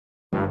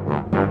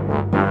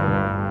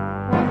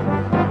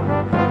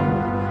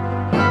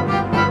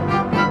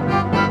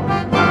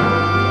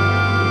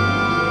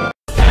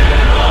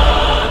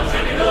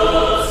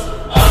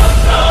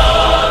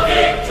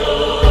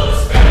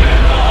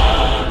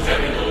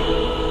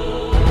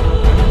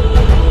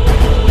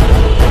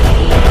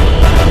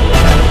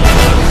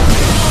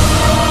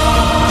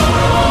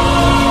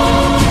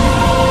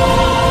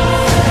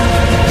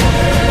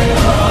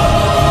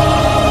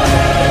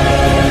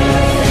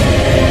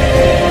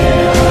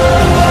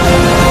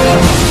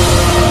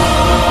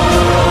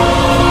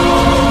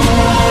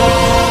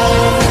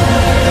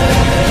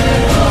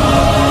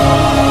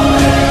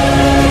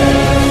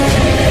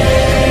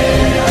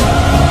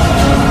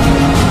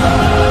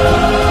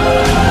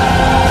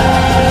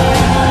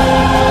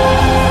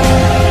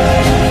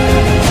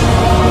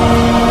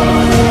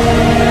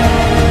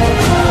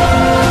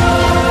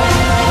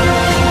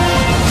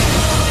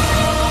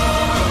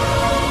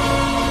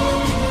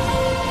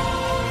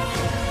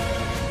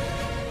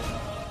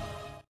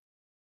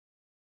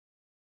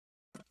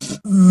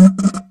Singing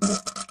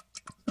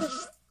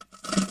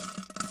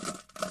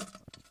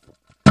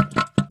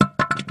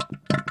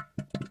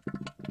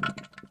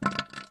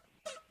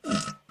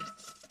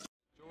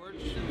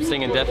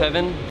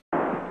Deafheaven?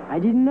 I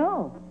didn't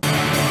know.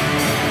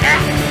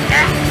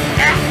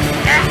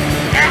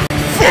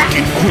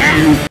 Fucking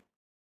queen!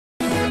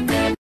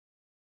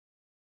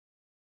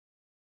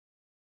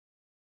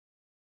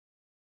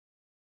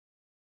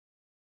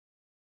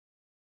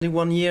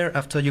 1 year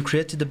after you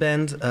created the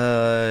band,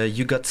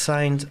 you got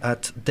signed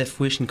at Deaf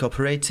Wish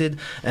Incorporated,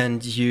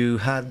 and you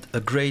had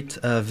a great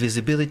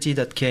visibility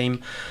that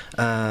came.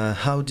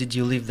 How did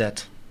you live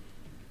that?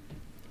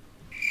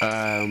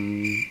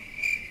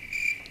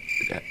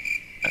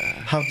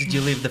 How did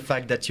you live the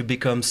fact that you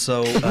become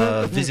so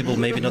visible,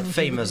 maybe not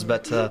famous,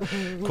 but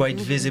quite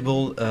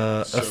visible?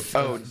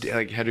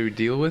 Like how do we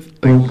deal with?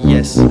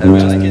 Yes, it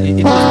was a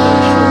short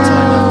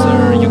time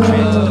after you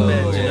created the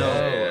band, you know.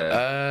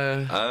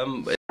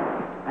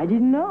 I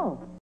didn't know.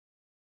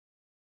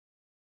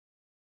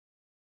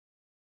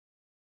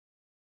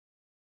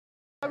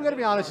 I'm gonna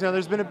be honest, you know,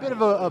 there's been a bit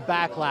of a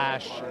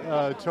backlash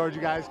towards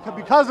you guys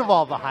because of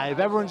all the hype.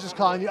 Everyone's just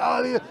calling you,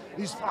 oh,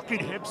 these fucking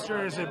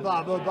hipsters and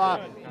blah, blah,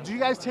 blah. Do you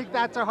guys take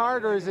that to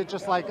heart, or is it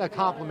just like a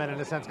compliment in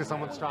a sense because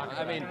someone's talking?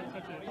 I mean,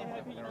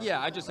 yeah,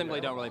 I just simply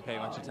don't really pay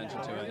much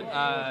attention to it.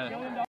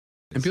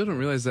 And people don't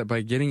realize that by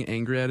getting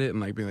angry at it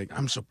and like being like,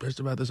 I'm so pissed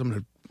about this, I'm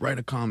gonna write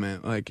a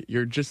comment. Like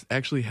you're just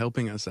actually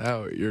helping us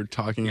out. You're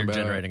talking about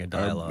generating a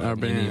dialogue. Our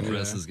band.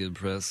 Press is good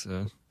press.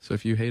 Yeah. So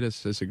if you hate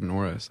us, just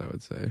ignore us, I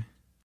would say.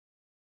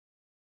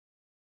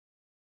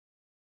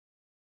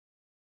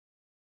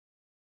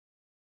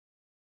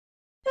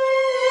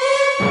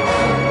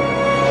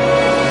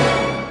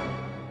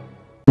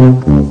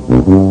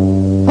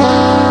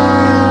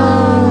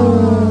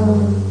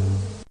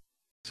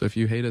 So if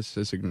you hate us,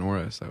 just ignore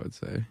us, I would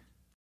say.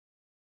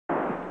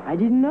 I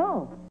didn't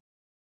know.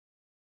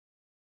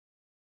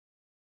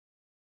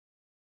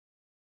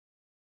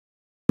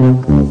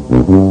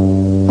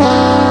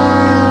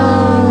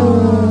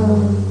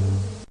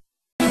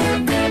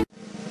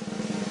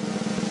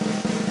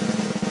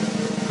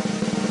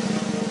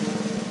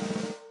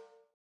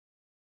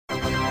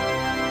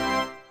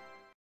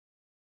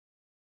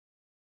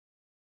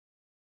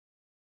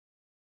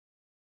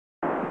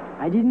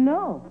 I didn't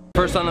know.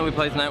 First song that we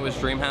played tonight was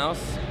Dream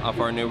House off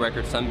our new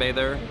record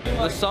Sunbather.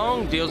 The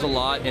song deals a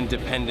lot in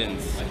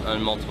dependence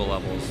on multiple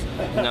levels.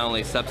 Not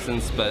only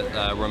substance, but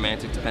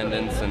romantic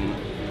dependence and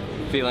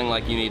feeling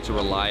like you need to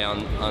rely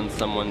on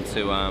someone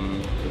to,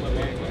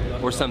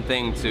 or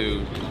something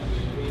to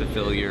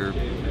fill your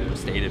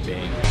state of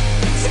being.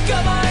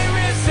 Got my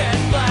wrists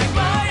and black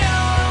my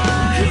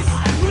eyes.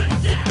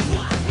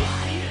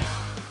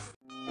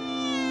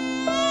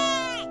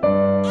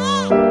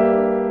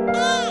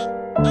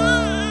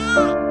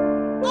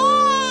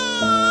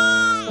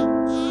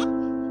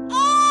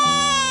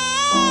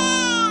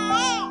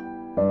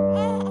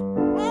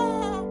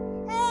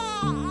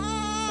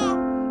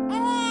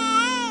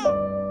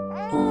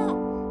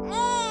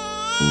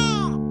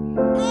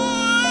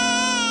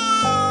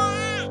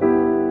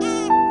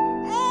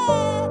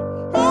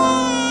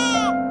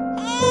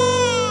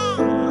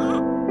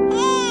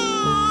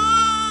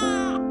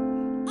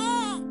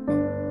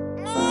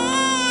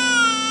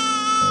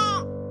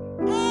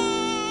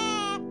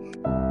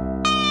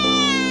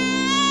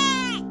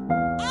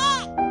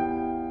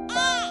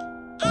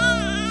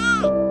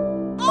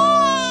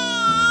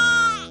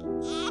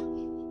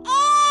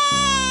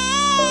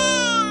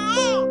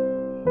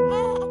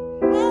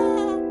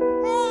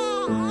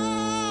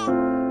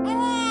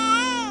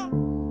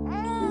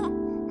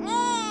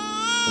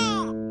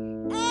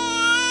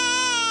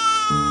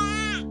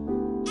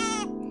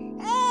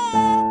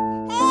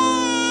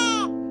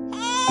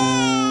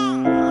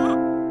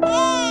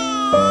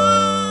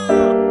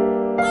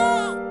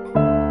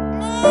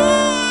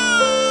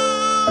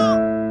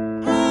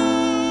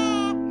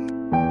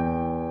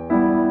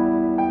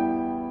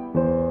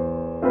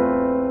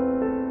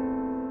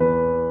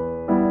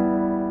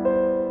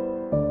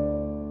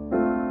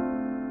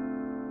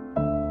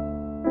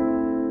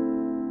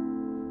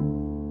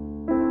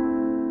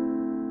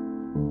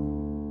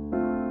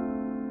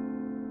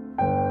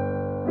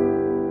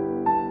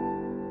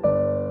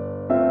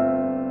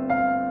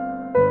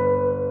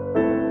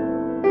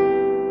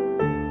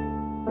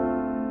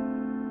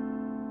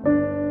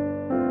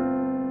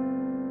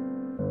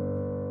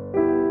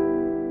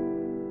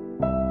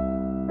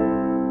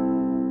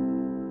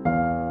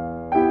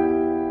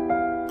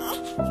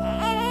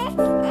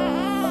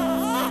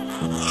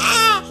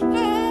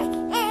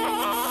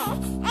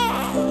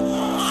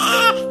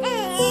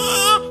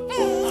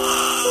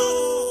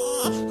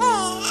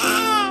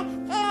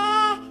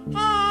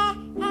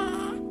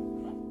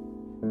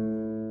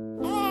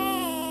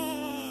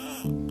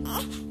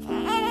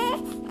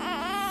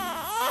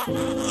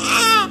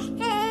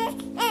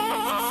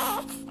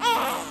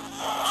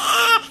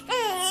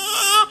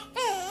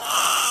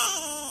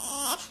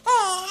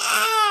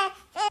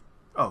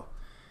 Oh,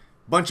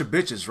 bunch of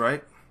bitches,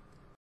 right?